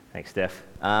Thanks, Steph.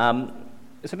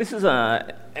 So this is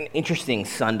an interesting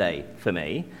Sunday for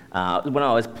me. When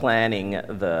I was planning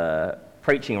the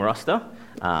preaching roster,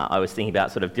 I was thinking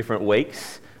about sort of different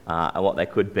weeks and what they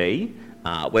could be.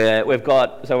 We've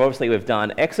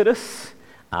done Exodus,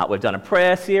 we've done a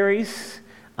prayer series,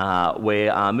 we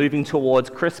are moving towards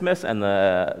Christmas, and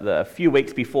the few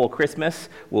weeks before Christmas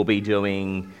we'll be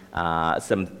doing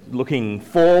some looking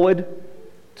forward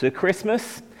to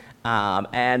Christmas.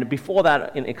 And before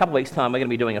that, in a couple of weeks' time, we're going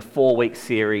to be doing a 4-week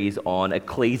series on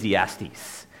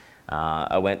Ecclesiastes.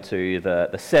 I went to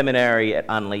the seminary at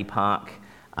Unley Park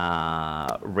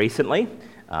recently.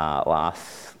 It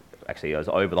was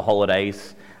over the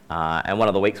holidays, and one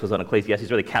of the weeks was on Ecclesiastes.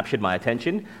 Really captured my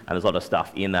attention, and there's a lot of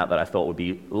stuff in that I thought would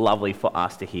be lovely for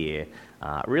us to hear,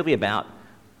 really about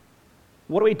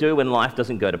what do we do when life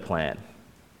doesn't go to plan.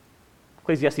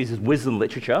 Ecclesiastes is wisdom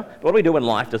literature, but what do we do when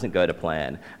life doesn't go to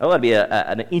plan? I thought that'd be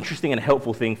an interesting and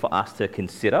helpful thing for us to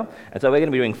consider, and so we're going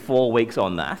to be doing 4 weeks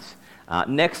on that.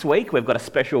 Next week, we've got a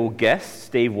special guest,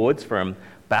 Steve Woods from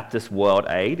Baptist World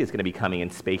Aid, is going to be coming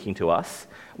and speaking to us,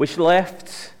 which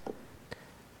left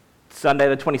Sunday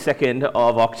the 22nd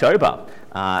of October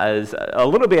as a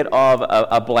little bit of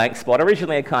a blank spot.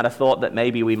 Originally, I kind of thought that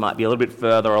maybe we might be a little bit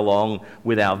further along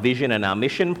with our vision and our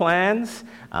mission plans,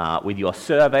 with your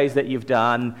surveys that you've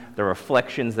done, the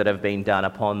reflections that have been done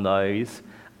upon those.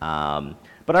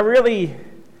 But I really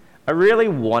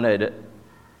wanted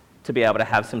to be able to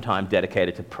have some time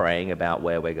dedicated to praying about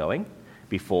where we're going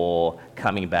before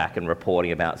coming back and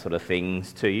reporting about sort of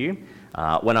things to you.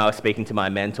 When I was speaking to my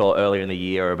mentor earlier in the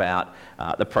year about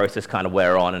the process kind of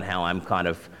we're on and how I'm kind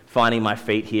of finding my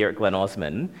feet here at Glen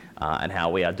Osmond, and how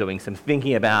we are doing some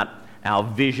thinking about our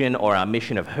vision or our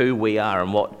mission of who we are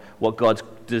and what God's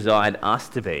designed us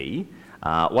to be,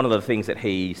 one of the things that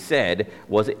he said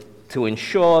was to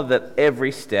ensure that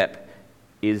every step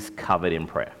is covered in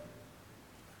prayer.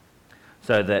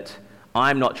 So that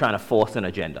I'm not trying to force an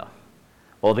agenda,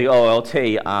 or the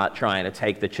OLT aren't trying to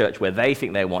take the church where they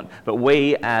think they want, but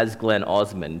we as Glen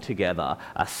Osmond together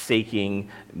are seeking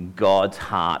God's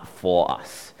heart for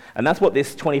us. And that's what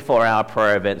this 24-hour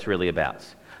prayer event's really about.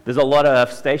 There's a lot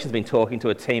of stations been talking to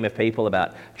a team of people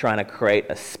about trying to create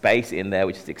a space in there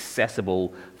which is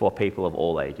accessible for people of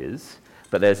all ages.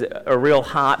 But there's a real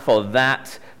heart for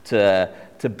that to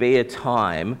be a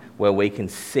time where we can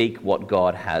seek what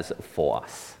God has for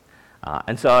us.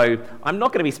 And so I'm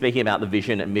not going to be speaking about the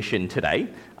vision and mission today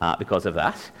because of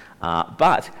that.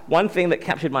 But one thing that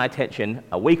captured my attention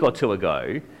a week or two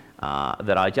ago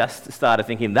that I just started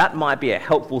thinking that might be a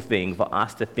helpful thing for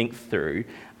us to think through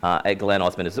at Glen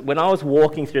Osmond is that when I was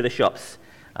walking through the shops,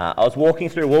 I was walking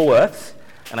through Woolworths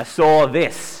and I saw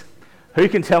this. Who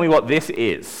can tell me what this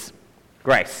is?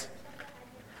 Grace.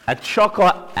 A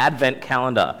chocolate advent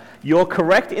calendar. You're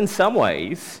correct in some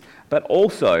ways, but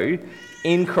also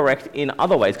incorrect in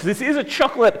other ways, because this is a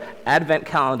chocolate advent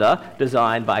calendar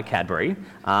designed by Cadbury,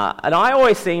 and I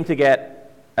always seem to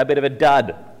get a bit of a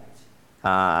dud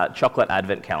chocolate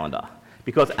advent calendar,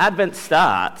 because Advent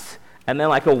starts and then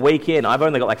like a week in, I've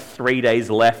only got like 3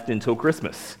 days left until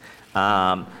Christmas.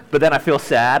 But then I feel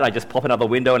sad, I just pop another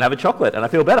window and have a chocolate and I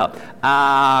feel better.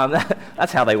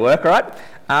 That's how they work, right?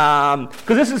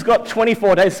 Because this has got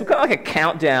 24 days, it's got like a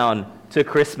countdown to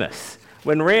Christmas,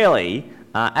 when really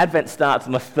Advent starts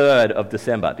on the 3rd of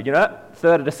December. Did you know that?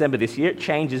 3rd of December this year, it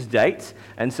changes dates,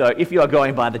 and so if you are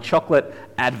going by the chocolate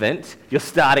Advent, you're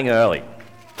starting early.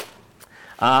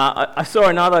 I saw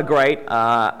another great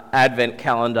Advent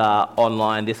calendar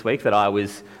online this week that I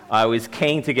was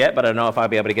keen to get, but I don't know if I'll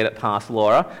be able to get it past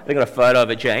Laura. I got a photo of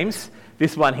it, James.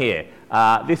 This one here.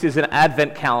 This is an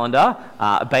Advent calendar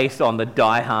based on the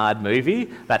Die Hard movie.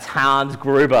 That's Hans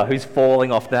Gruber, who's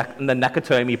falling off the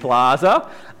Nakatomi Plaza.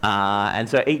 And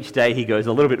so each day he goes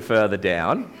a little bit further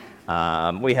down. It's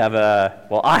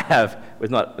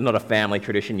not a family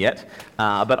tradition yet,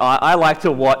 but I like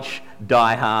to watch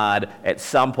Die Hard at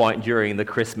some point during the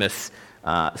Christmas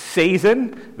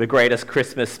season, the greatest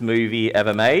Christmas movie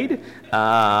ever made.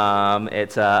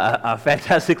 It's a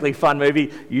fantastically fun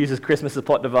movie, uses Christmas as a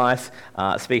plot device.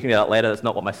 Speaking about it later, that's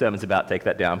not what my sermon's about, take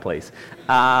that down please.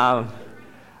 But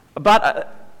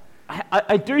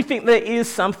I do think there is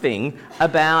something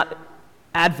about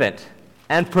Advent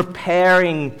and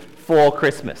preparing for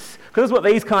Christmas. Because that's what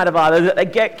these kind of are. They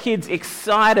get kids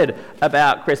excited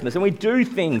about Christmas. And we do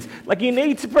things like you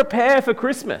need to prepare for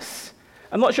Christmas.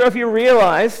 I'm not sure if you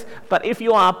realise, but if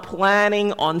you are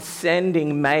planning on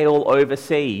sending mail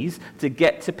overseas to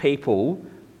get to people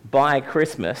by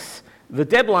Christmas, the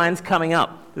deadline's coming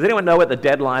up. Does anyone know what the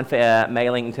deadline for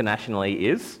mailing internationally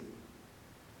is?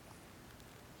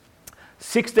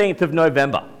 16th of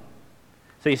November.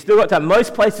 So you still got time.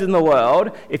 Most places in the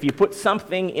world, if you put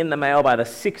something in the mail by the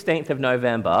 16th of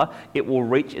November, it will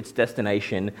reach its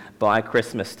destination by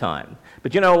Christmas time.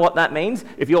 But you know what that means?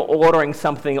 If you're ordering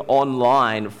something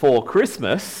online for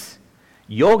Christmas,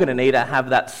 you're going to need to have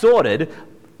that sorted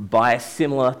by a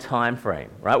similar time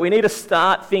frame, right? We need to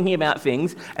start thinking about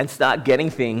things and start getting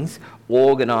things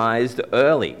organized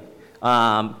early.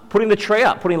 Putting the tree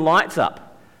up, putting lights up.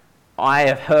 I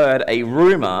have heard a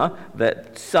rumor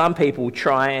that some people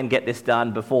try and get this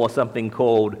done before something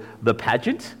called the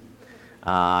pageant.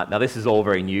 Now, this is all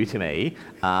very new to me,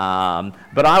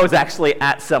 but I was actually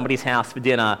at somebody's house for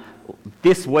dinner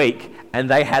this week, and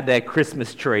they had their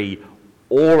Christmas tree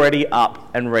already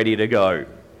up and ready to go.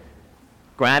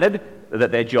 Granted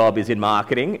that their job is in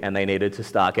marketing, and they needed to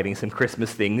start getting some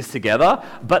Christmas things together,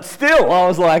 but still, I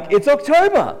was like, it's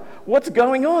October. What's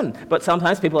going on? But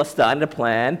sometimes people are starting to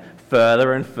plan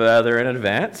further and further in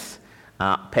advance.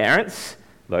 Parents,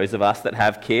 those of us that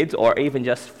have kids, or even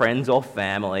just friends or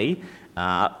family,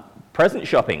 present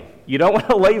shopping. You don't want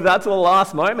to leave that to the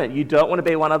last moment. You don't want to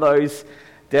be one of those,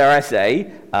 dare I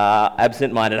say,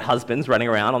 absent-minded husbands running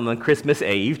around on the Christmas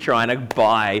Eve trying to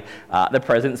buy the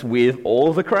presents with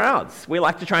all the crowds. We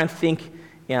like to try and think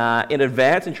in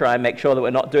advance and try and make sure that we're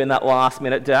not doing that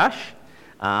last-minute dash.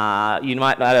 You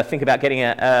might think about getting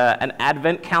an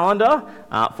advent calendar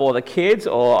for the kids,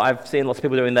 or I've seen lots of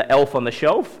people doing the elf on the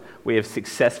shelf. We have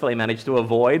successfully managed to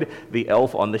avoid the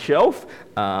elf on the shelf,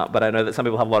 but I know that some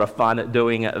people have a lot of fun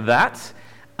doing that.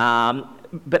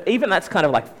 But even that's kind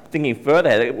of like thinking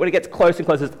further. When it gets closer and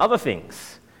closer, there's other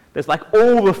things. There's like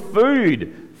all the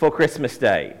food for Christmas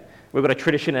Day. We've got a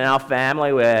tradition in our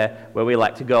family where we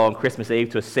like to go on Christmas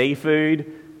Eve to a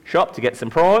seafood shop to get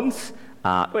some prawns.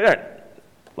 We don't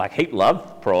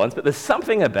love prawns, but there's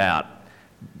something about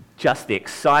just the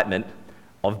excitement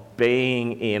of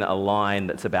being in a line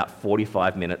that's about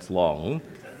 45 minutes long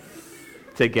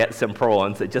to get some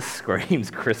prawns that just screams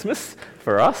Christmas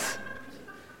for us.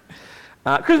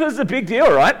 Christmas is a big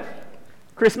deal, right?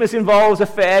 Christmas involves a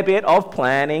fair bit of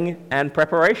planning and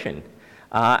preparation.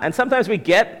 And sometimes we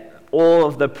get all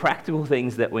of the practical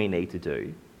things that we need to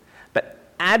do. But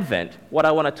Advent, what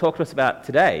I want to talk to us about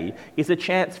today, is a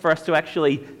chance for us to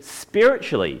actually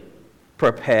spiritually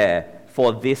prepare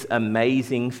for this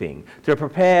amazing thing, to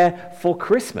prepare for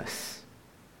Christmas.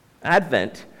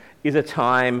 Advent is a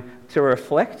time to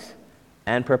reflect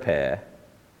and prepare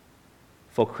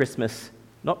for Christmas,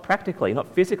 not practically,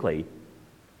 not physically,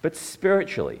 but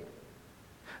spiritually.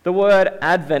 The word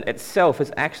Advent itself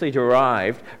is actually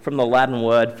derived from the Latin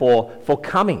word for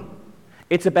coming.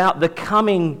 It's about the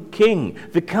coming King,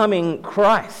 the coming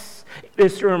Christ. It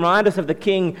is to remind us of the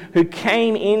King who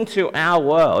came into our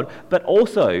world, but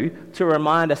also to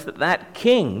remind us that that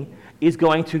King is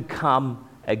going to come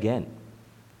again.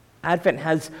 Advent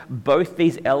has both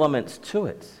these elements to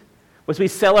it. As we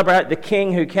celebrate the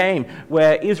King who came,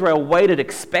 where Israel waited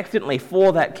expectantly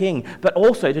for that King, but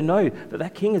also to know that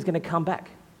that King is going to come back.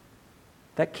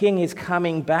 That King is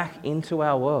coming back into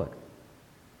our world.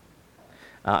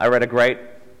 I read a great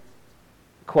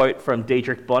quote from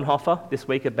Dietrich Bonhoeffer this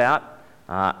week about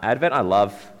Advent. I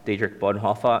love Dietrich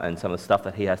Bonhoeffer and some of the stuff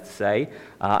that he has to say.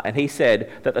 And he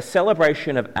said that the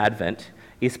celebration of Advent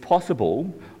is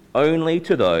possible only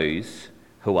to those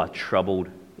who are troubled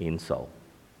in soul,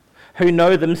 who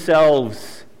know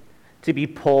themselves to be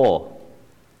poor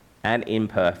and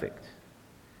imperfect,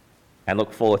 and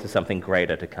look forward to something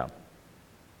greater to come.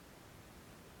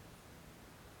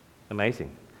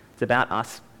 Amazing. It's about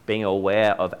us being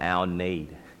aware of our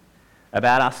need,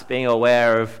 about us being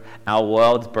aware of our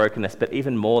world's brokenness, but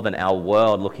even more than our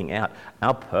world looking out,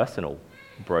 our personal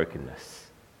brokenness,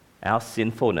 our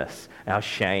sinfulness, our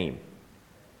shame,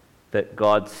 that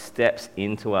God steps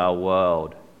into our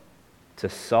world to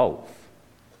solve.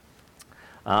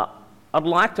 I'd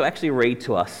like to actually read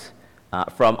to us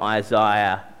from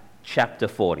Isaiah chapter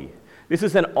 40. This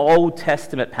is an Old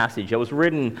Testament passage. It was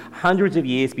written hundreds of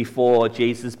years before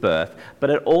Jesus' birth, but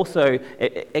it also,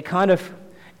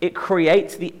 it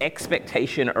creates the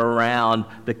expectation around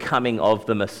the coming of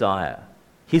the Messiah,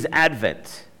 his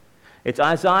advent. It's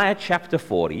Isaiah chapter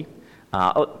 40.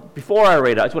 Before I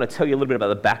read it, I just want to tell you a little bit about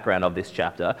the background of this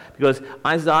chapter, because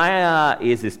Isaiah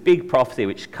is this big prophecy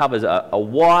which covers a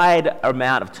wide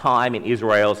amount of time in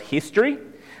Israel's history.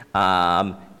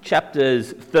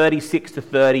 Chapters 36 to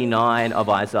 39 of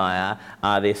Isaiah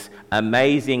are this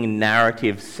amazing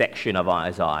narrative section of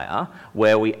Isaiah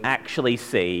where we actually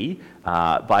see,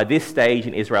 by this stage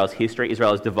in Israel's history,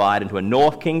 Israel is divided into a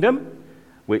north kingdom,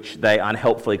 which they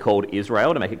unhelpfully called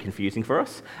Israel to make it confusing for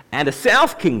us, and a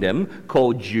south kingdom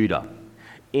called Judah.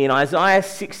 In Isaiah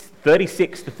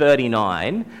 36 to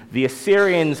 39, the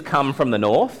Assyrians come from the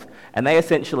north, and they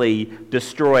essentially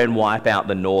destroy and wipe out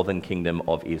the northern kingdom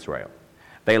of Israel.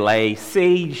 They lay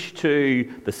siege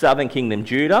to the southern kingdom,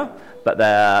 Judah,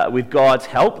 but with God's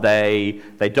help, they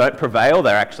don't prevail.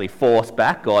 They're actually forced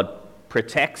back. God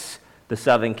protects the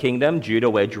southern kingdom, Judah,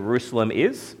 where Jerusalem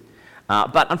is.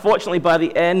 But unfortunately, by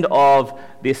the end of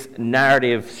this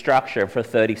narrative structure for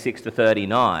 36 to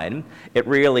 39, it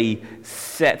really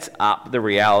sets up the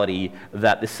reality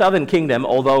that the southern kingdom,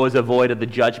 although has avoided the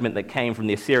judgment that came from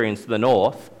the Assyrians to the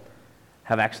north,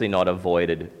 have actually not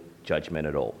avoided judgment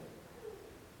at all.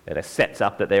 It sets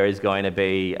up that there is going to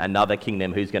be another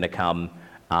kingdom who's going to come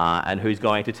and who's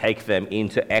going to take them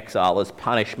into exile as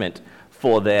punishment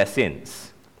for their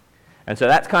sins. And so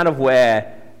that's kind of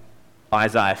where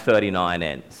Isaiah 39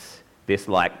 ends, this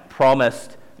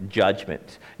promised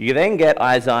judgment. You then get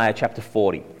Isaiah chapter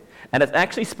 40, and it's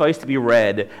actually supposed to be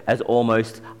read as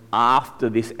almost after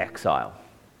this exile.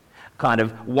 Kind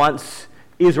of once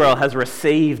Israel has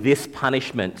received this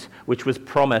punishment, which was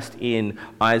promised in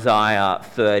Isaiah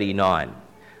 39.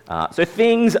 So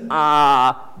things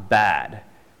are bad.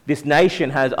 This nation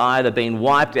has either been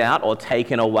wiped out or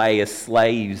taken away as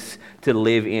slaves to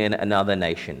live in another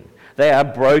nation. They are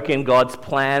broken. God's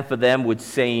plan for them would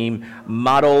seem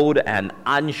muddled and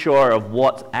unsure of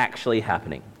what's actually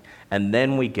happening. And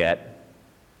then we get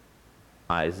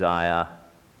Isaiah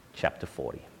chapter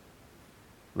 40.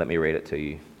 Let me read it to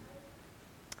you.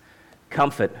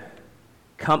 Comfort,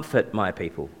 comfort my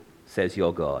people, says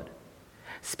your God.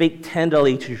 Speak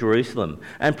tenderly to Jerusalem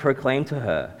and proclaim to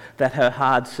her that her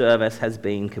hard service has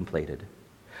been completed,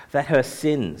 that her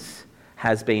sins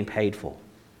has been paid for,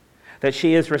 that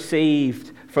she has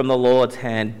received from the Lord's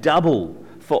hand double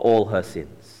for all her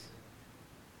sins.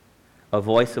 A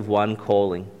voice of one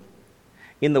calling,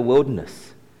 in the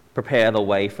wilderness, prepare the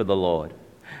way for the Lord.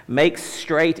 Make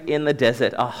straight in the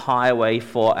desert a highway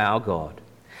for our God.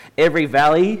 Every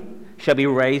valley shall be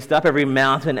raised up, every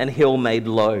mountain and hill made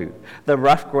low. The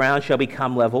rough ground shall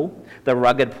become level, the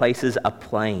rugged places a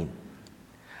plain.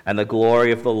 And the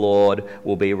glory of the Lord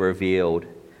will be revealed,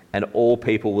 and all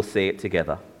people will see it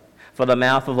together. For the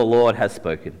mouth of the Lord has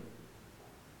spoken.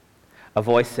 A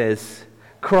voice says,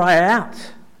 cry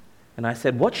out. And I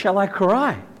said, what shall I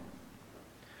cry?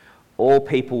 All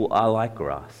people are like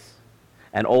grass,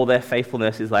 and all their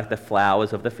faithfulness is like the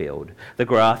flowers of the field. The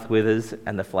grass withers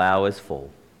and the flowers fall,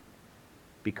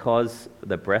 because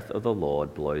the breath of the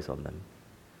Lord blows on them.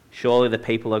 Surely the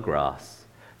people are grass.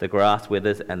 The grass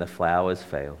withers and the flowers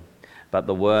fail, but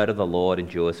the word of the Lord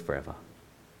endures forever.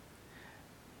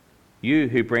 You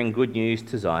who bring good news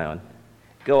to Zion,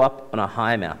 go up on a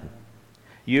high mountain.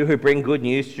 You who bring good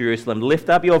news to Jerusalem, lift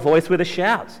up your voice with a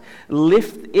shout.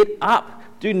 Lift it up.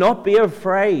 Do not be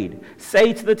afraid.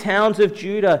 Say to the towns of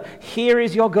Judah, here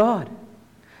is your God.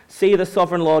 See, the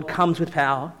sovereign Lord comes with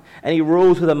power, and he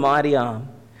rules with a mighty arm.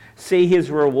 See, his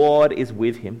reward is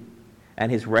with him,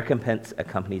 and his recompense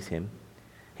accompanies him.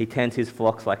 He tends his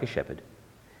flocks like a shepherd.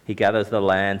 He gathers the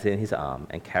lambs in his arm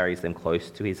and carries them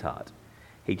close to his heart.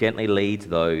 He gently leads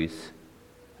those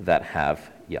that have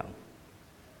young.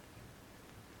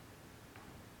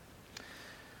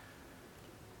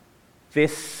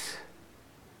 This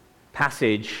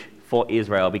passage for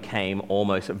Israel became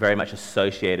almost very much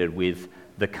associated with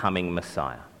the coming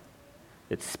Messiah.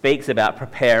 It speaks about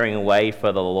preparing a way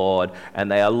for the Lord, and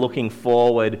they are looking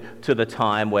forward to the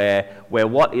time where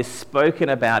what is spoken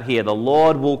about here, the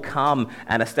Lord will come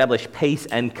and establish peace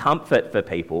and comfort for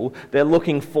people. They're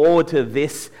looking forward to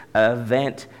this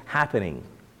event happening.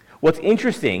 What's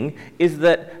interesting is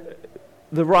that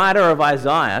the writer of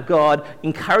Isaiah, God,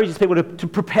 encourages people to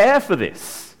prepare for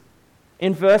this.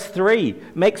 In verse 3,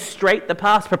 make straight the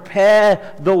path,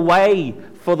 prepare the way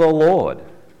for the Lord.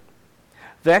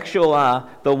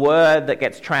 The word that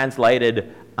gets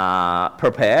translated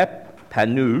prepare,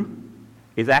 panu,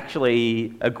 is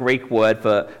actually a Greek word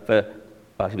for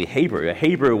Hebrew, a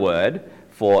Hebrew word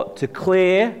for to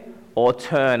clear or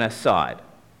turn aside.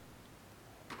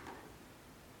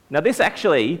 Now this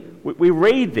actually, we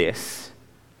read this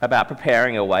about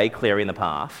preparing a way, clearing the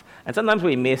path, and sometimes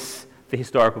we miss the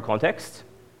historical context.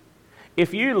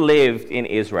 If you lived in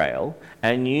Israel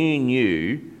and you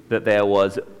knew that there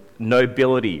was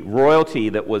nobility, royalty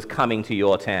that was coming to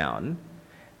your town,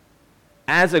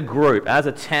 as a group, as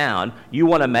a town, you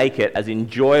want to make it as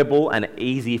enjoyable and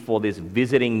easy for this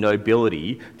visiting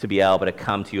nobility to be able to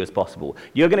come to you as possible.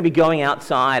 You're going to be going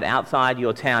outside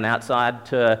your town, outside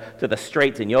to the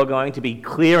streets, and you're going to be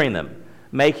clearing them,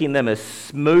 making them as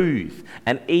smooth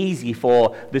and easy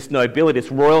for this nobility,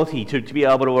 this royalty to be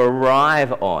able to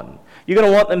arrive on. You're going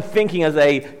to want them thinking as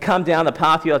they come down the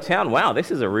path to your town, wow,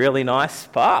 this is a really nice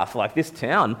path. Like, this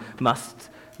town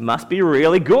must be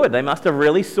really good. They must have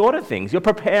really sorted things. You're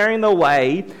preparing the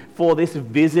way for this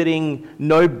visiting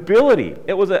nobility.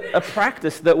 It was a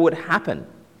practice that would happen.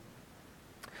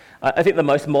 I think the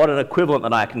most modern equivalent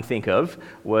that I can think of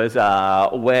was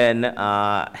when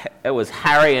it was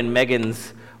Harry and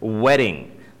Meghan's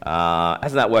wedding.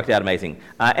 Hasn't that worked out amazing?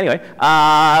 Anyway, but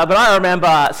I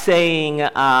remember seeing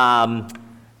the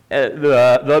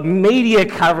media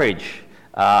coverage,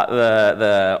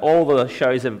 all the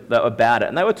shows that were about it,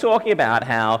 and they were talking about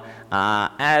how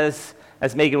as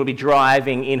Meghan would be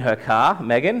driving in her car,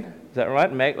 Meghan, is that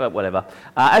right? Whatever.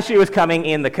 As she was coming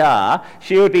in the car,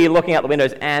 she would be looking out the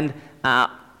windows, and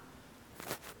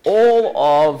all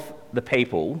of the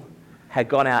people had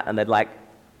gone out and they'd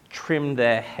trimmed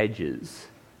their hedges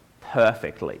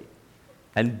perfectly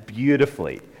and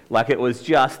beautifully. Like, it was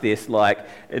just this,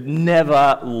 it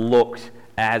never looked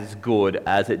as good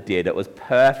as it did. It was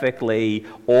perfectly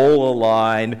all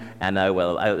aligned, and there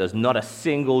was not a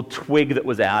single twig that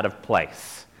was out of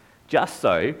place. Just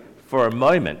so, for a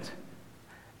moment,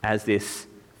 as this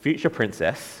future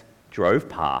princess drove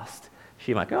past,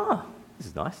 she might go, oh, this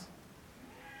is nice.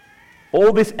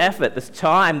 All this effort, this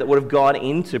time that would have gone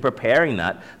into preparing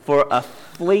that for a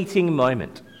fleeting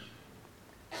moment,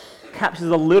 captures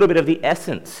a little bit of the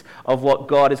essence of what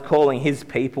God is calling his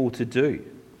people to do.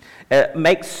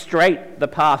 Make straight the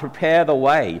path, prepare the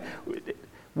way.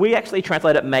 We actually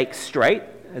translate it make straight.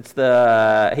 It's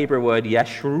the Hebrew word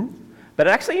yashru, but it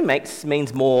actually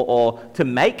means more or to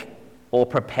make or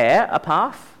prepare a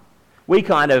path. We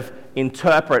kind of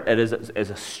interpret it as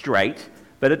a straight,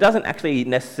 but it doesn't actually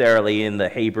necessarily in the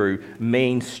Hebrew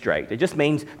mean straight. It just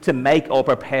means to make or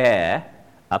prepare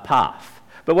a path.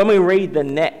 But when we read the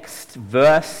next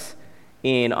verse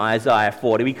in Isaiah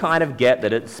 40, we kind of get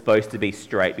that it's supposed to be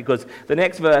straight, because the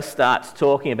next verse starts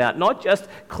talking about not just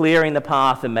clearing the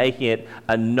path and making it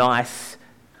a nice,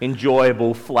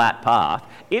 enjoyable, flat path.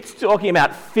 It's talking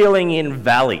about filling in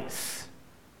valleys.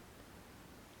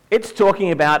 It's talking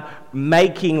about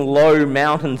making low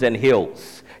mountains and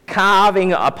hills,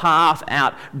 carving a path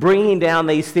out, bringing down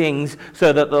these things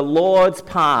so that the Lord's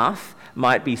path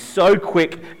might be so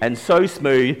quick and so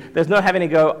smooth, there's no having to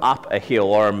go up a hill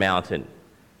or a mountain,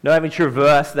 no having to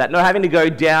traverse that, no having to go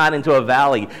down into a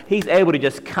valley. He's able to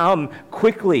just come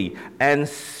quickly and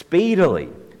speedily.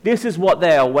 This is what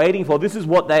they are waiting for. This is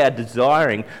what they are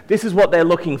desiring. This is what they're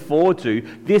looking forward to.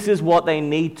 This is what they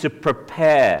need to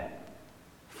prepare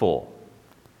for.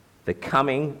 The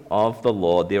coming of the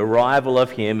Lord, the arrival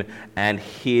of him and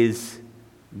his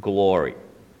glory.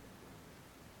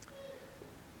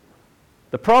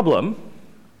 The problem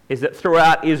is that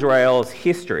throughout Israel's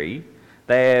history,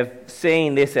 they have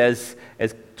seen this as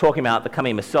talking about the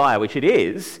coming Messiah, which it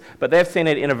is, but they've seen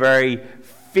it in a very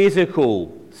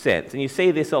physical sense. And you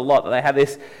see this a lot, that they have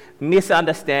this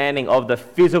misunderstanding of the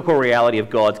physical reality of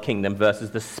God's kingdom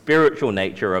versus the spiritual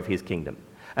nature of his kingdom.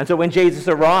 And so when Jesus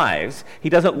arrives, he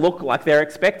doesn't look like they're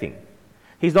expecting.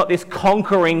 He's not this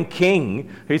conquering king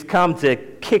who's come to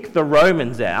kick the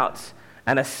Romans out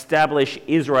and establish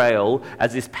Israel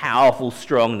as this powerful,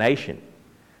 strong nation.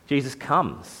 Jesus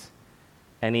comes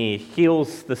and he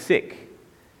heals the sick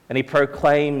and he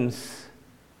proclaims,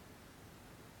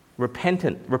 repent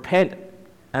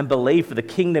and believe, for the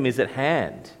kingdom is at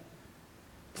hand.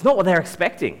 It's not what they're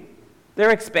expecting. They're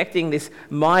expecting this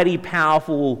mighty,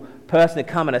 powerful person to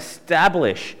come and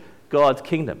establish God's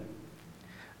kingdom.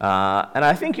 And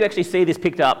I think you actually see this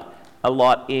picked up a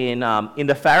lot in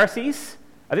the Pharisees.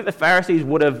 I think the Pharisees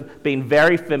would have been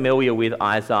very familiar with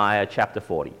Isaiah chapter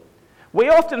 40. We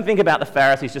often think about the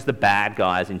Pharisees just the bad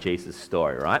guys in Jesus'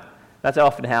 story, right? That's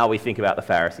often how we think about the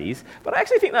Pharisees. But I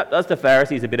actually think that does the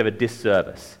Pharisees a bit of a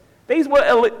disservice. These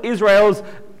were Israel's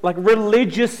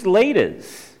religious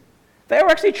leaders. They were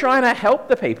actually trying to help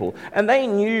the people, and they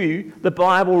knew the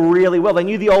Bible really well. They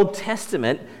knew the Old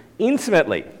Testament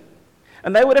intimately.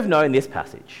 And they would have known this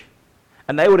passage.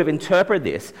 And they would have interpreted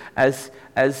this as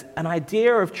an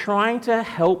idea of trying to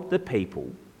help the people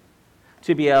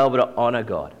to be able to honor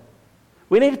God.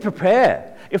 We need to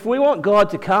prepare. If we want God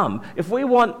to come, if we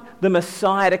want the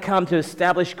Messiah to come to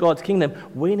establish God's kingdom,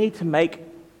 we need to make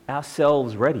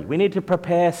ourselves ready. We need to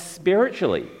prepare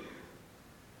spiritually.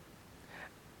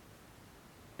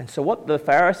 And so what the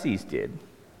Pharisees did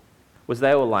was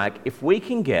they were like, if we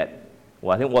can get,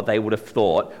 well, I think what they would have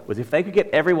thought was if they could get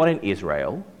everyone in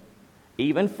Israel,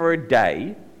 even for a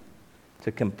day,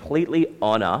 to completely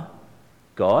honor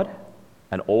God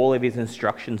and all of his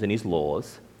instructions and his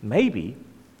laws, maybe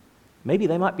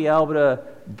they might be able to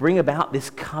bring about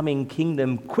this coming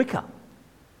kingdom quicker.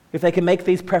 If they can make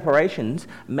these preparations,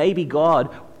 maybe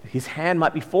God, his hand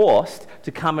might be forced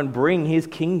to come and bring his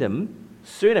kingdom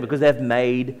sooner because they've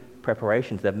made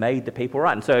preparations. They've made the people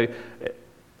right. And so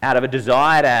out of a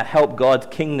desire to help God's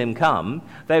kingdom come,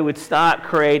 they would start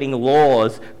creating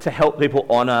laws to help people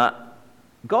honor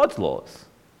God's laws.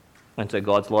 And so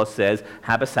God's law says,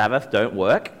 have a Sabbath, don't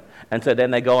work. And so then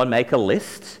they go and make a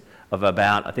list of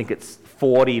about, I think it's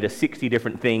 40 to 60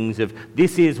 different things of,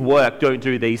 this is work, don't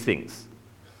do these things.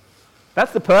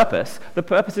 That's the purpose. The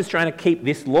purpose is trying to keep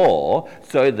this law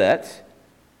so that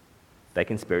they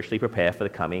can spiritually prepare for the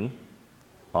coming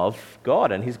of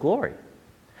God and his glory.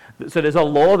 So there's a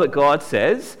law that God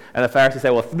says, and the Pharisees say,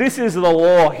 well, if this is the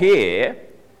law here,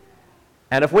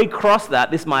 and if we cross that,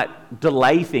 this might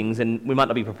delay things and we might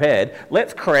not be prepared.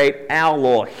 Let's create our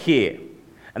law here.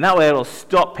 And that way it'll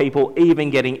stop people even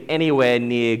getting anywhere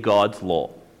near God's law.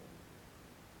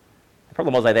 The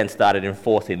problem was they then started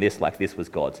enforcing this like this was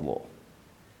God's law.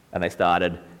 And they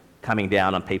started coming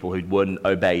down on people who wouldn't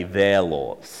obey their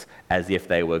laws as if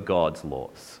they were God's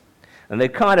laws. And they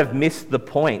kind of missed the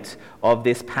point of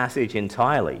this passage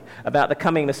entirely about the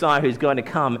coming Messiah who's going to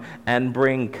come and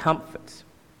bring comfort.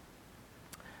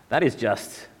 That is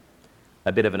just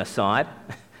a bit of an aside.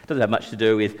 It doesn't have much to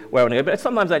do with where I want to go, but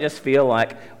sometimes I just feel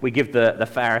like we give the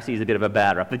Pharisees a bit of a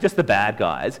bad rap. They're just the bad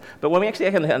guys. But when we actually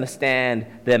understand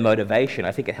their motivation,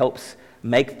 I think it helps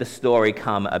make the story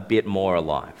come a bit more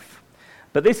alive.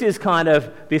 But this is kind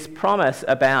of this promise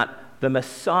about the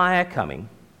Messiah coming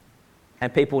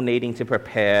and people needing to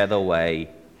prepare the way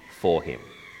for him.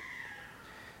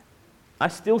 I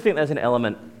still think there's an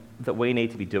element that we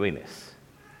need to be doing this.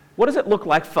 What does it look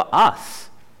like for us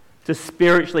to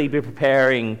spiritually be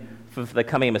preparing for the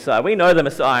coming Messiah? We know the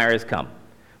Messiah has come.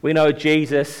 We know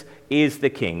Jesus is the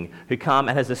King who come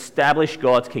and has established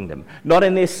God's kingdom. Not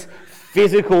in this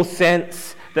physical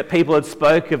sense that people had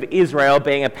spoke of Israel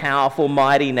being a powerful,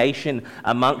 mighty nation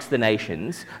amongst the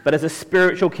nations, but as a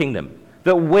spiritual kingdom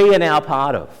that we are now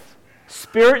part of.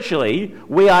 Spiritually,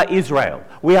 we are Israel.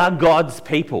 We are God's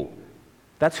people.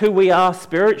 That's who we are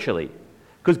spiritually.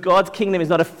 Because God's kingdom is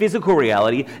not a physical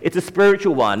reality, it's a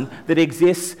spiritual one that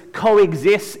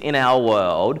coexists in our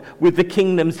world with the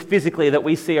kingdoms physically that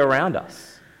we see around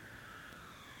us.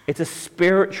 It's a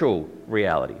spiritual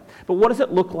reality. But what does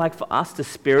it look like for us to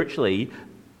spiritually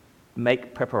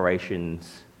make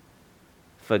preparations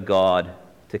for God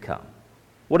to come?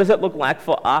 What does it look like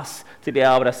for us to be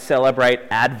able to celebrate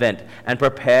Advent and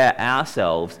prepare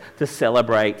ourselves to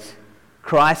celebrate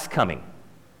Christ's coming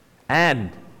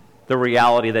and the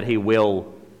reality that he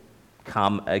will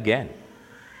come again?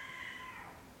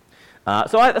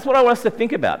 So that's what I want us to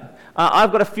think about.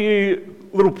 I've got a few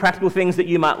little practical things that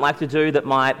you might like to do that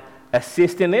might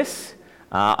assist in this.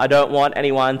 I don't want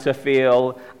anyone to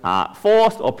feel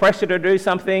forced or pressured to do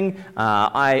something.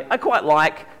 I quite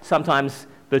like sometimes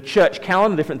the church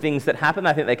calendar, different things that happen.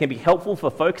 I think they can be helpful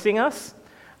for focusing us.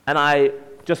 And I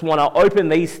just want to open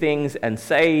these things and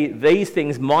say these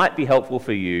things might be helpful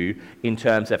for you in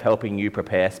terms of helping you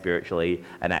prepare spiritually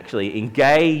and actually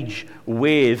engage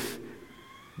with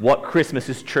what Christmas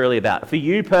is truly about, for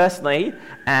you personally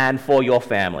and for your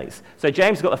families. So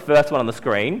James got the first one on the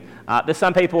screen. There's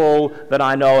some people that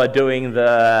I know are doing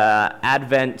the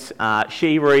Advent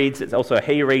She Reads, it's also a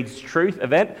He Reads Truth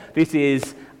event. This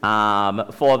is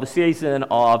for the season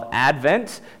of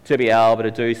Advent to be able to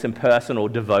do some personal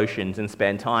devotions and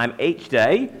spend time each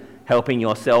day helping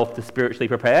yourself to spiritually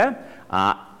prepare.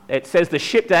 It says the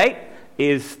ship date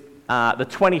is the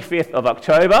 25th of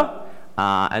October.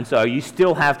 And so you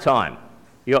still have time.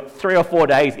 You've got 3 or 4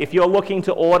 days. If you're looking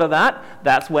to order that,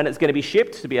 that's when it's going to be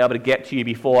shipped to be able to get to you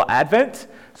before Advent.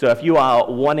 So if you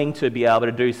are wanting to be able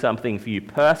to do something for you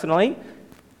personally,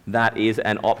 that is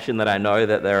an option that I know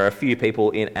that there are a few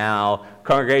people in our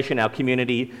congregation, our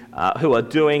community, who are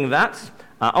doing that.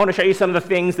 I want to show you some of the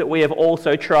things that we have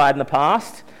also tried in the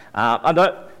past. I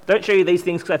don't show you these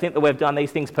things because I think that we've done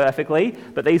these things perfectly,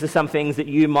 but these are some things that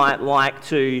you might like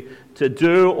to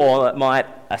do or that might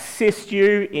assist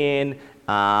you in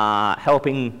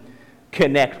helping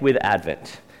connect with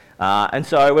Advent. And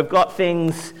so we've got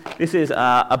things, this is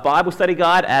a Bible study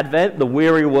guide, Advent, The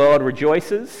Weary World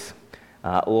Rejoices.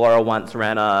 Laura once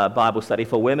ran a Bible study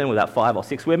for women with about 5 or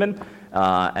 6 women,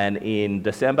 and in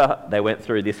December they went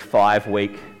through this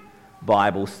 5-week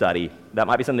Bible study. That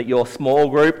might be something that your small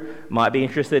group might be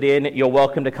interested in. You're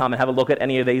welcome to come and have a look at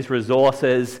any of these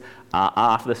resources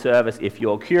after the service if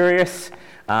you're curious.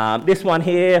 This one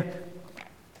here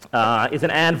is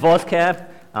an Anne Voskamp.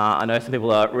 I know some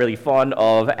people are really fond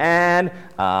of Anne.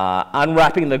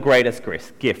 Unwrapping the Greatest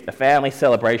Gift, a family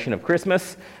celebration of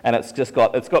Christmas, and it's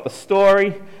got the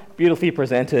story, beautifully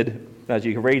presented as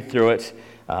you can read through it.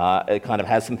 It kind of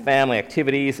has some family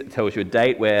activities. It tells you a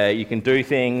date where you can do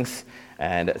things.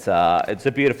 And it's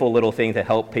a beautiful little thing to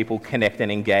help people connect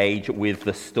and engage with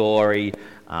the story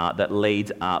that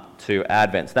leads up to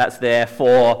Advent. So that's there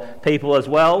for people as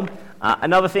well.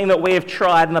 Another thing that we have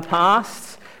tried in the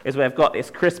past is we've got this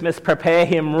Christmas Prepare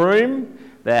Him room.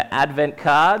 They're Advent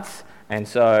cards. And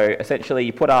so essentially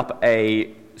you put up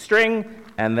a string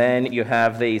and then you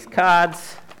have these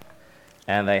cards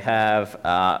and they have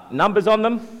numbers on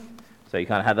them. So you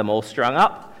kind of have them all strung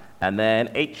up. And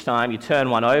then each time you turn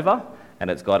one over and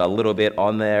it's got a little bit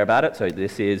on there about it. So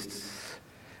this is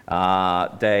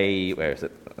day, where is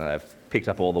it? I've picked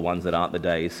up all the ones that aren't the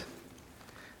days.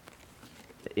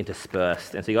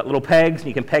 Interspersed. And so you've got little pegs and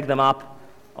you can peg them up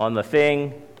on the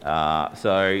thing.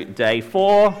 So day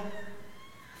 4,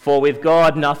 for with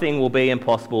God nothing will be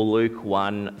impossible, Luke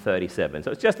 1:37. So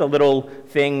it's just a little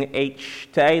thing each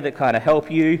day that kind of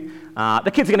help you.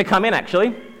 The kids are going to come in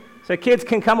actually. So kids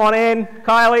can come on in.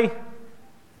 Kylie,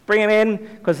 bring them in,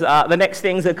 because the next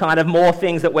things are kind of more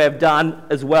things that we've done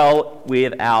as well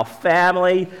with our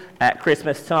family at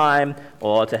Christmas time,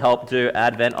 or to help do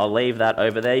Advent. I'll leave that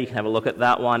over there. You can have a look at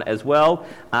that one as well.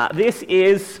 This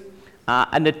is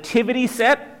a nativity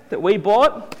set that we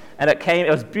bought, and it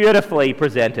was beautifully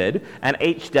presented, and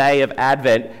each day of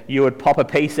Advent you would pop a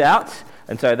piece out,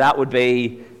 and so that would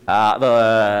be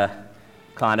the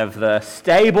kind of the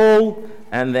stable,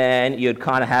 and then you'd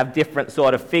kind of have different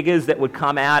sort of figures that would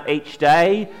come out each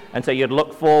day, and so you'd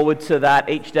look forward to that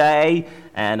each day,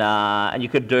 and you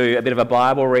could do a bit of a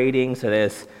Bible reading. So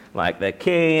there's like the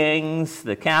kings,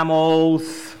 the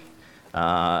camels.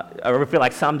 I feel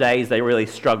like some days they really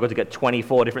struggled to get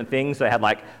 24 different things. They had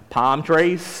like palm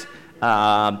trees,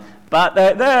 but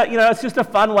it's just a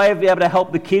fun way of being able to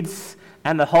help the kids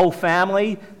and the whole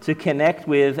family to connect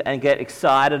with and get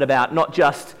excited about not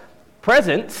just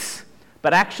presents,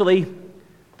 but actually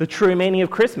the true meaning of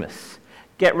Christmas.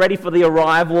 Get ready for the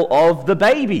arrival of the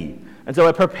baby. And so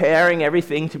we're preparing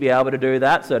everything to be able to do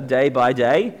that, so day by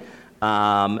day.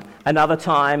 Another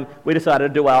time we decided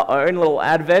to do our own little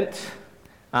Advent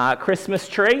Christmas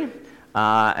tree.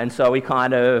 And so we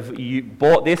kind of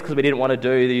bought this because we didn't want to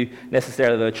do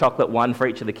necessarily the chocolate one for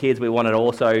each of the kids. We wanted to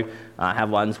also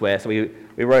have ones where, so we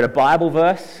wrote a Bible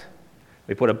verse.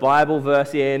 We put a Bible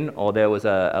verse in, or there was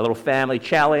a little family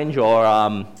challenge,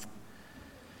 or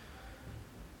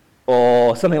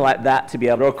something like that to be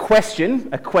able to, a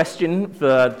question for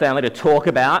the family to talk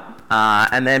about.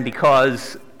 And then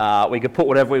because we could put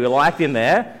whatever we liked in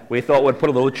there, we thought we'd put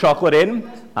a little chocolate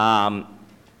in.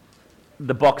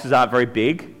 The boxes aren't very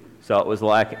big, so it was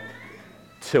like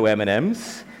 2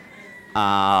 M&Ms.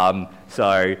 But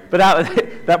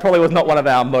that probably was not one of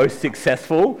our most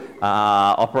successful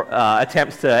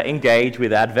attempts to engage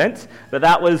with Advent. But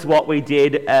that was what we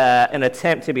did, an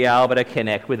attempt to be able to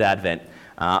connect with Advent.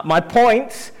 My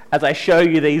point, as I show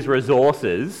you these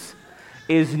resources,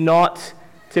 is not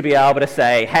to be able to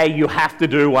say, hey, you have to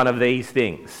do one of these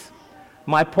things.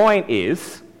 My point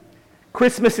is,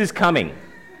 Christmas is coming.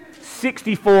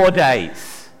 64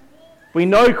 days. We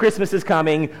know Christmas is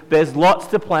coming. There's lots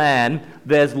to plan.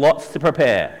 There's lots to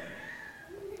prepare.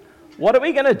 What are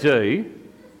we going to do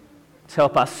to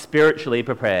help us spiritually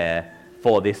prepare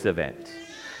for this event?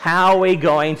 How are we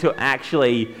going to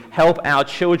actually help our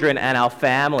children and our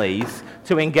families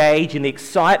to engage in the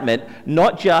excitement,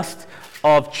 not just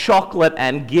of chocolate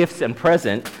and gifts and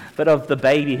presents, but of the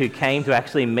baby who came to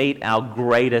actually meet our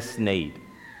greatest need?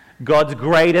 God's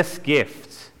greatest gift.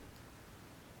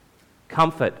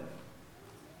 Comfort,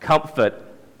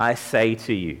 I say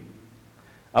to you.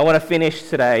 I want to finish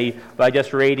today by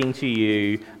just reading to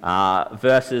you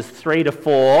verses 3 to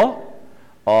 4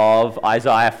 of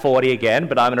Isaiah 40 again,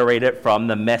 but I'm going to read it from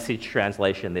the Message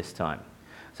translation this time.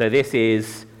 So this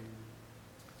is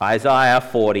Isaiah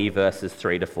 40 verses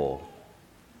 3 to 4.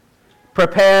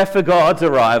 Prepare for God's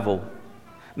arrival.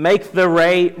 Make the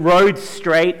road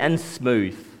straight and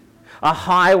smooth. A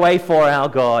highway for our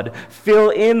God.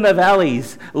 Fill in the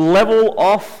valleys. Level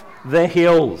off the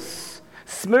hills.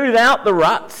 Smooth out the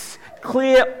ruts.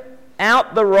 Clear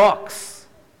out the rocks.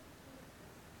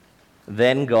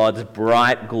 Then God's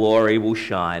bright glory will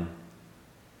shine,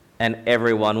 and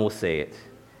everyone will see it.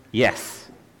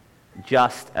 Yes,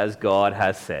 just as God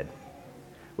has said.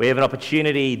 We have an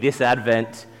opportunity this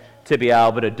Advent to be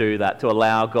able to do that, to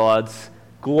allow God's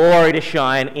glory to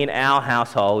shine in our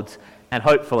households, and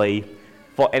hopefully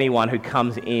for anyone who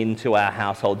comes into our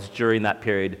households during that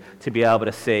period to be able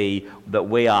to see that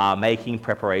we are making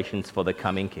preparations for the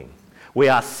coming King. We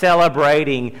are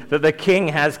celebrating that the King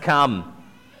has come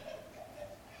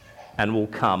and will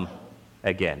come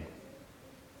again.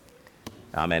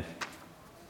 Amen.